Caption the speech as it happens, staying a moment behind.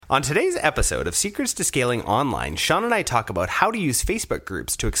On today's episode of Secrets to Scaling Online, Sean and I talk about how to use Facebook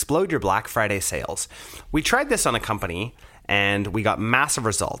groups to explode your Black Friday sales. We tried this on a company and we got massive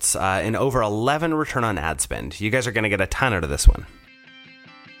results in over 11 return on ad spend. You guys are going to get a ton out of this one.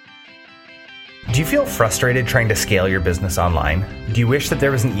 Do you feel frustrated trying to scale your business online? Do you wish that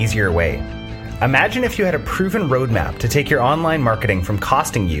there was an easier way? Imagine if you had a proven roadmap to take your online marketing from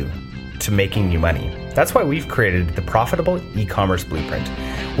costing you to making you money. That's why we've created the Profitable E-commerce Blueprint.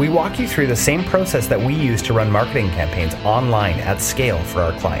 We walk you through the same process that we use to run marketing campaigns online at scale for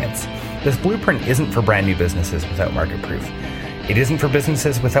our clients. This blueprint isn't for brand new businesses without market proof. It isn't for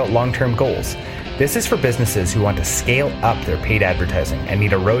businesses without long-term goals. This is for businesses who want to scale up their paid advertising and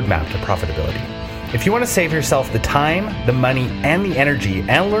need a roadmap to profitability. If you want to save yourself the time, the money, and the energy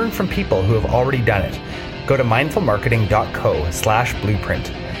and learn from people who have already done it, go to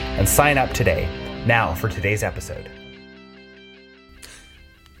mindfulmarketing.co/blueprint and sign up today. Now for today's episode.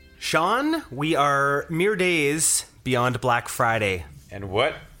 Sean, we are mere days beyond Black Friday. And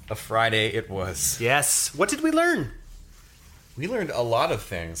what a Friday it was. Yes. What did we learn? We learned a lot of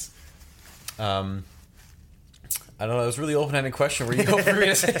things. I don't know. It was a really open-ended question. Were you hoping for me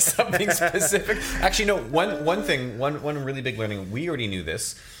to say something specific? Actually, no. One thing, one really big learning. We already knew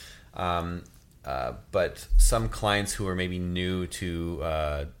this, but some clients who are maybe new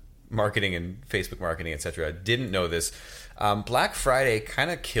to marketing and Facebook marketing, etc., didn't know this. Black Friday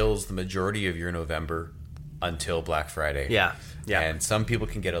kind of kills the majority of your November until Black Friday. Yeah. And some people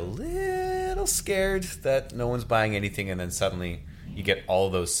can get a little scared that no one's buying anything, and then suddenly you get all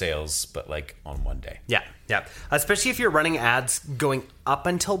those sales, but like on one day. Yeah. Especially if you're running ads going up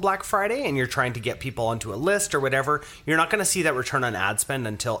until Black Friday and you're trying to get people onto a list or whatever, you're not going to see that return on ad spend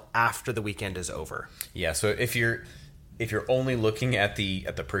until after the weekend is over. Yeah. So if you're only looking at the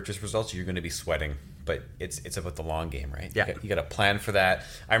purchase results, you're going to be sweating. But it's about the long game, right? Yeah. You got to plan for that.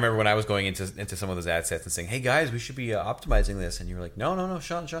 I remember when I was going into some of those ad sets and saying, "Hey guys, we should be optimizing this," and you were like, "No,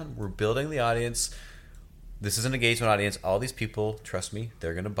 Sean, we're building the audience. This is an engagement audience. All these people, trust me,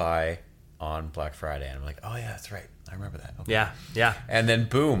 they're going to buy on Black Friday." And I'm like, "Oh yeah, that's right. I remember that." Okay. Yeah. And then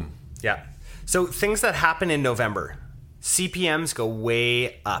boom. Yeah. So things that happen in November, CPMs go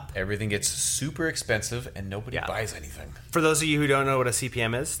way up. Everything gets super expensive and nobody buys anything. For those of you who don't know what a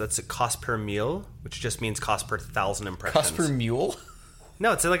CPM is, that's a cost per mule, which just means cost per 1,000 impressions. Cost per mule?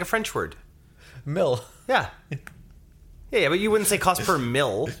 No, it's like a French word. Mil. Yeah, but you wouldn't say cost per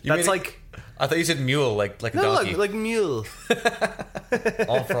mil. That's like... I thought you said mule, like a donkey. No, like mule.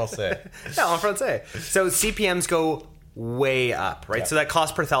 En français. Yeah, en français. So CPMs go way up, right? Yeah. So that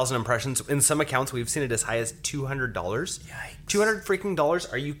cost per 1,000 impressions, in some accounts, we've seen it as high as $200. Yikes. $200 freaking dollars?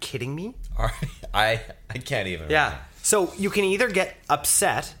 Are you kidding me? I can't even. Yeah. So you can either get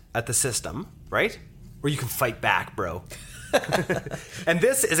upset at the system, right? Or you can fight back, bro. And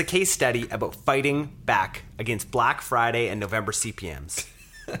this is a case study about fighting back against Black Friday and November CPMs.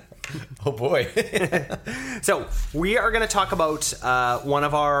 Oh boy. So we are going to talk about one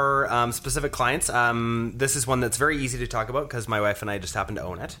of our specific clients. This is one that's very easy to talk about because my wife and I just happen to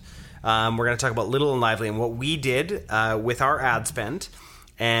own it. We're going to talk about Little and Lively and what we did with our ad spend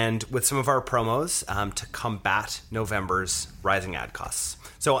and with some of our promos to combat November's rising ad costs.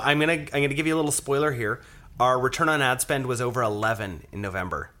 So I'm going to give you a little spoiler here. Our return on ad spend was over 11 in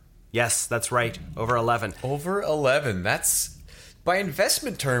November. Yes, that's right. Over 11. Over 11. That's... By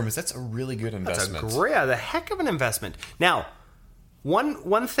investment terms, that's a really good investment. That's the heck of an investment. Now,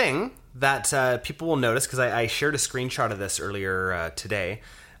 one thing that people will notice, because I shared a screenshot of this earlier today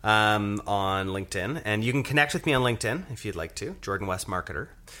on LinkedIn, and you can connect with me on LinkedIn if you'd like to, Jordan West Marketer.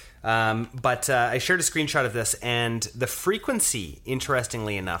 But I shared a screenshot of this, and the frequency,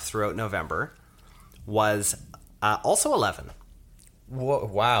 interestingly enough, throughout November was also 11.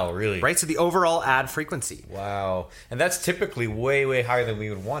 Wow, really? Right, so the overall ad frequency. Wow. And that's typically way, way higher than we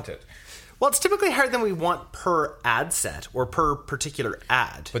would want it. Well, it's typically higher than we want per ad set or per particular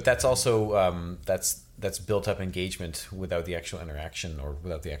ad. But that's also, that's built up engagement without the actual interaction or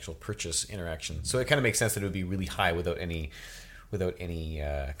without the actual purchase interaction. So it kind of makes sense that it would be really high without any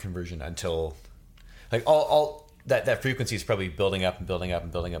conversion until, like, all that frequency is probably building up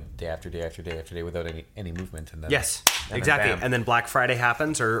day after day after day after day without any movement. And then, yes, exactly. And then Black Friday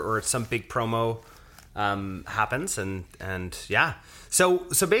happens, or some big promo happens, and yeah. So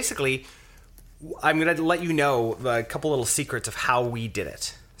basically, I'm going to let you know a couple little secrets of how we did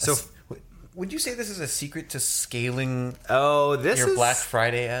it. So, would you say this is a secret to scaling? Your Black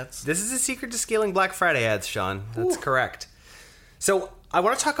Friday ads. This is a secret to scaling Black Friday ads, Sean. That's correct. So I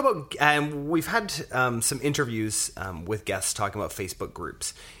want to talk about, we've had some interviews with guests talking about Facebook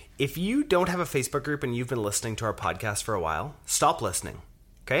groups. If you don't have a Facebook group and you've been listening to our podcast for a while, stop listening.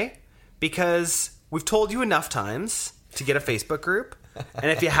 Okay? Because we've told you enough times to get a Facebook group.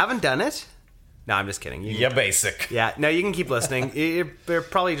 And if you haven't done it, no, I'm just kidding. Yeah, basic. Yeah, no, you can keep listening. They're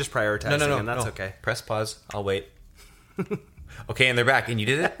probably just prioritizing, No, and that's okay. Press pause. I'll wait. Okay, and they're back. And you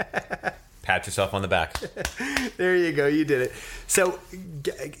did it? Pat yourself on the back. There you go. You did it. So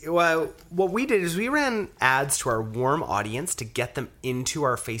what we did is we ran ads to our warm audience to get them into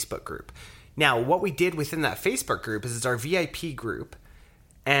our Facebook group. Now, what we did within that Facebook group is it's our VIP group.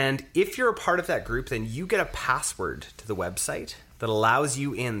 And if you're a part of that group, then you get a password to the website that allows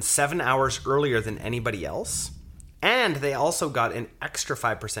you in 7 hours earlier than anybody else. And they also got an extra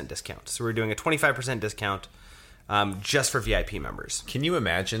 5% discount. So we're doing a 25% discount just for VIP members. Can you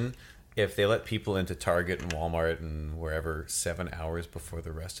imagine if they let people into Target and Walmart and wherever 7 hours before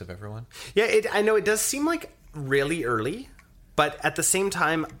the rest of everyone? Yeah, I know it does seem like really early. But at the same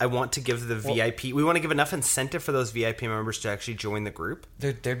time, I want to give the VIP... We want to give enough incentive for those VIP members to actually join the group.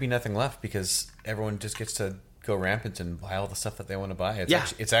 There'd be nothing left because everyone just gets to go rampant and buy all the stuff that they want to buy.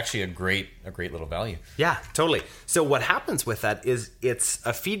 It's actually a great little value. Yeah, totally. So what happens with that is it's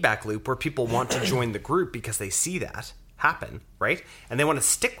a feedback loop where people want to join the group because they see that happen, right? And they want to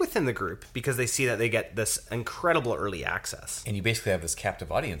stick within the group because they see that they get this incredible early access. And you basically have this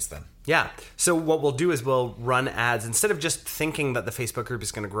captive audience then. Yeah. So what we'll do is we'll run ads instead of just thinking that the Facebook group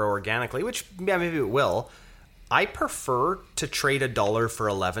is going to grow organically, which yeah, maybe it will. I prefer to trade $1 for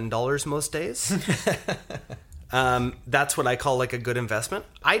 $11 most days. That's what I call like a good investment.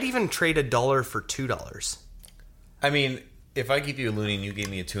 I'd even trade $1 for $2. I mean, if I give you a loonie and you gave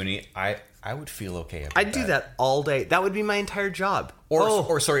me a toonie, I would feel okay about I'd do that all day. That would be my entire job.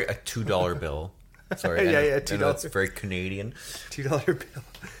 Or sorry, a $2 bill. Sorry, yeah, $2. That's very Canadian. $2 bill.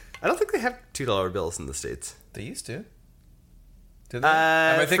 I don't think they have $2 bills in the States. They used to. Did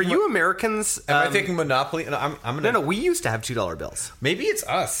they? For you Americans... Am I thinking Monopoly? No, I'm gonna... No, we used to have $2 bills. Maybe it's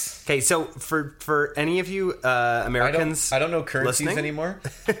us. Okay, so for any of you Americans... I don't know currencies anymore.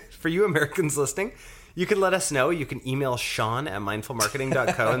 For you Americans listening, you can let us know. You can email Sean at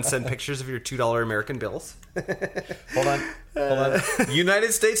mindfulmarketing.co and send pictures of your $2 American bills. Hold on.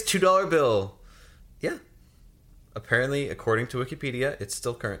 United States $2 bill. Yeah. Apparently, according to Wikipedia, it's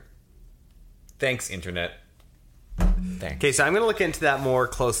still current. Thanks, Internet. Thanks. Okay, so I'm going to look into that more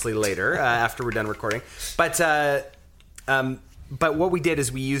closely later after we're done recording. But what we did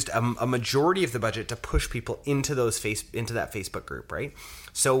is we used a majority of the budget to push people into that Facebook group, right?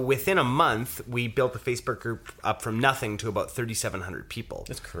 So within a month, we built the Facebook group up from nothing to about 3,700 people.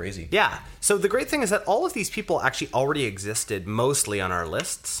 That's crazy. Yeah. So the great thing is that all of these people actually already existed mostly on our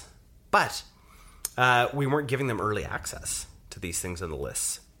lists, but we weren't giving them early access to these things on the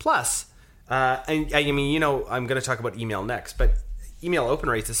lists. Plus, and I mean, you know, I'm going to talk about email next, but email open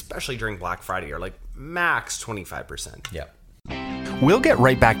rates, especially during Black Friday, are like max 25%. Yeah. We'll get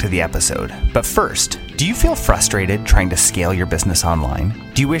right back to the episode, but first, do you feel frustrated trying to scale your business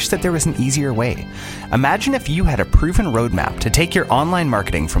online? Do you wish that there was an easier way? Imagine if you had a proven roadmap to take your online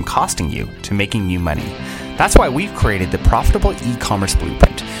marketing from costing you to making you money. That's why we've created the Profitable E-commerce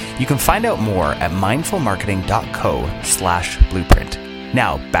Blueprint. You can find out more at mindfulmarketing.co/blueprint.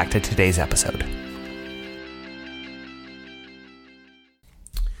 Now, back to today's episode.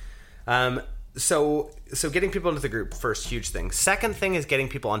 So getting people into the group, first huge thing. Second thing is getting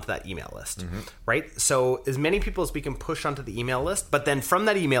people onto that email list, right? So as many people as we can push onto the email list, but then from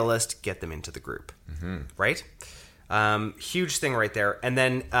that email list, get them into the group, right? Huge thing right there. And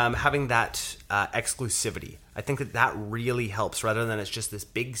then having that exclusivity. I think that really helps rather than it's just this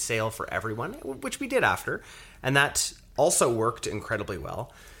big sale for everyone, which we did after. And that also worked incredibly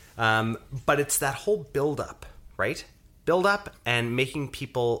well. But it's that whole build-up, right? Build up and making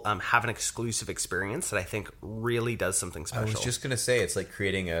people have an exclusive experience that I think really does something special. I was just going to say, it's like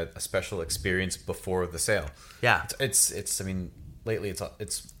creating a special experience before the sale. Yeah. It's I mean, lately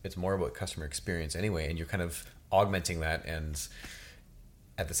it's more about customer experience anyway, and you're kind of augmenting that and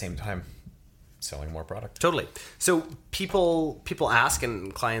at the same time selling more product. Totally. So people ask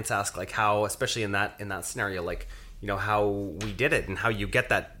and clients ask like how, especially in that scenario, like, you know, how we did it and how you get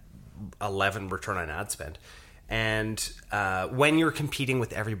that 11 return on ad spend. And when you're competing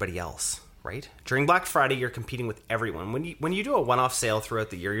with everybody else, right? During Black Friday, you're competing with everyone. When you do a one-off sale throughout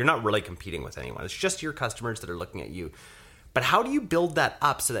the year, you're not really competing with anyone. It's just your customers that are looking at you. But how do you build that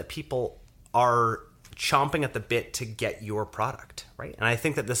up so that people are chomping at the bit to get your product, right? And I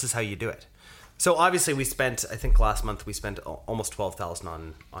think that this is how you do it. So obviously I think last month we spent almost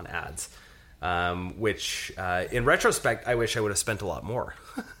 $12,000 on ads, which in retrospect, I wish I would have spent a lot more.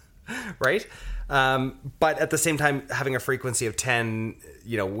 right? But at the same time, having a frequency of 10,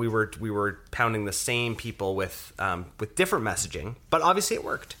 we were pounding the same people with different messaging, but obviously it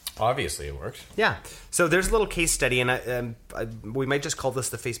worked. Obviously it worked. Yeah. So there's a little case study, and we might just call this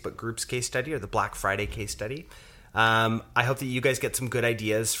the Facebook groups case study or the Black Friday case study. I hope that you guys get some good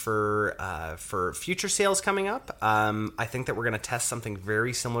ideas for future sales coming up. I think that we're going to test something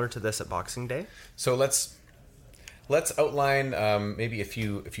very similar to this at Boxing Day. So let's outline maybe a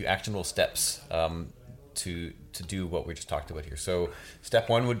few actionable steps to do what we just talked about here. So step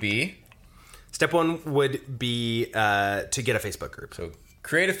one would be to get a Facebook group. So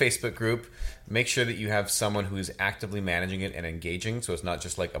create a Facebook group. Make sure that you have someone who is actively managing it and engaging, so it's not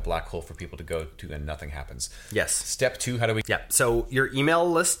just like a black hole for people to go to and nothing happens. Yes. Step two, how do we... Yeah, so your email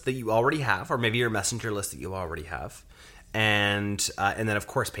list that you already have, or maybe your messenger list that you already have, and then, of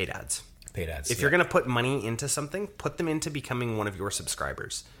course, paid ads. Paid ads. If you're going to put money into something, put them into becoming one of your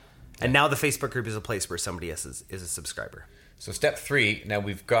subscribers. And now the Facebook group is a place where somebody is a subscriber. So step three, now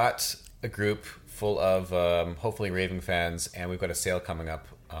we've got a group full of hopefully raving fans, and we've got a sale coming up.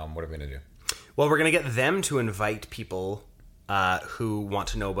 What are we going to do? Well, we're going to get them to invite people who want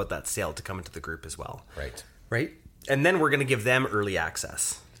to know about that sale to come into the group as well. Right? And then we're going to give them early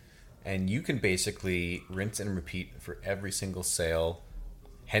access. And you can basically rinse and repeat for every single sale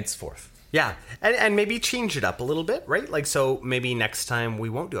henceforth. Yeah, and maybe change it up a little bit, right? Like, so maybe next time we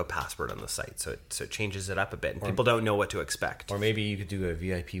won't do a password on the site, so it changes it up a bit, and people don't know what to expect. Or maybe you could do a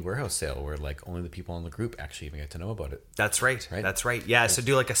VIP warehouse sale where like only the people in the group actually even get to know about it. That's right? That's right. Yeah, so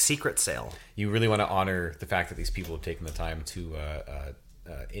do like a secret sale. You really want to honor the fact that these people have taken the time to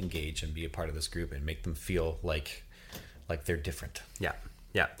engage and be a part of this group and make them feel like they're different.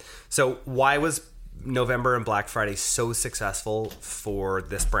 Yeah. So why was November and Black Friday so successful for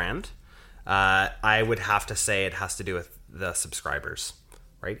this brand? I would have to say it has to do with the subscribers,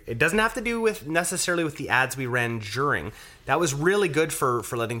 right? It doesn't have to do with necessarily with the ads we ran during. That was really good for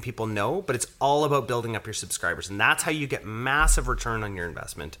letting people know, but it's all about building up your subscribers. And that's how you get massive return on your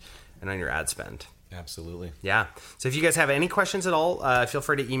investment and on your ad spend. Absolutely. Yeah. So if you guys have any questions at all, feel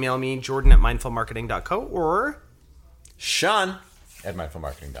free to email me, jordan@mindfulmarketing.co or Sean at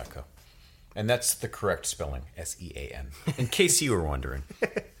mindfulmarketing.co. And that's the correct spelling, SEAN, in case you were wondering.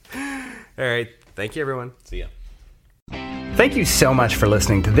 All right. Thank you, everyone. See ya. Thank you so much for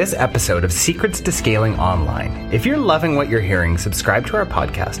listening to this episode of Secrets to Scaling Online. If you're loving what you're hearing, subscribe to our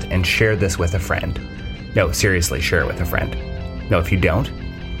podcast and share this with a friend. No, seriously, share it with a friend. No, if you don't,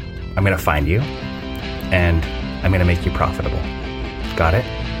 I'm going to find you and I'm going to make you profitable. Got it?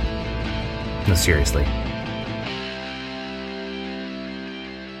 No, seriously.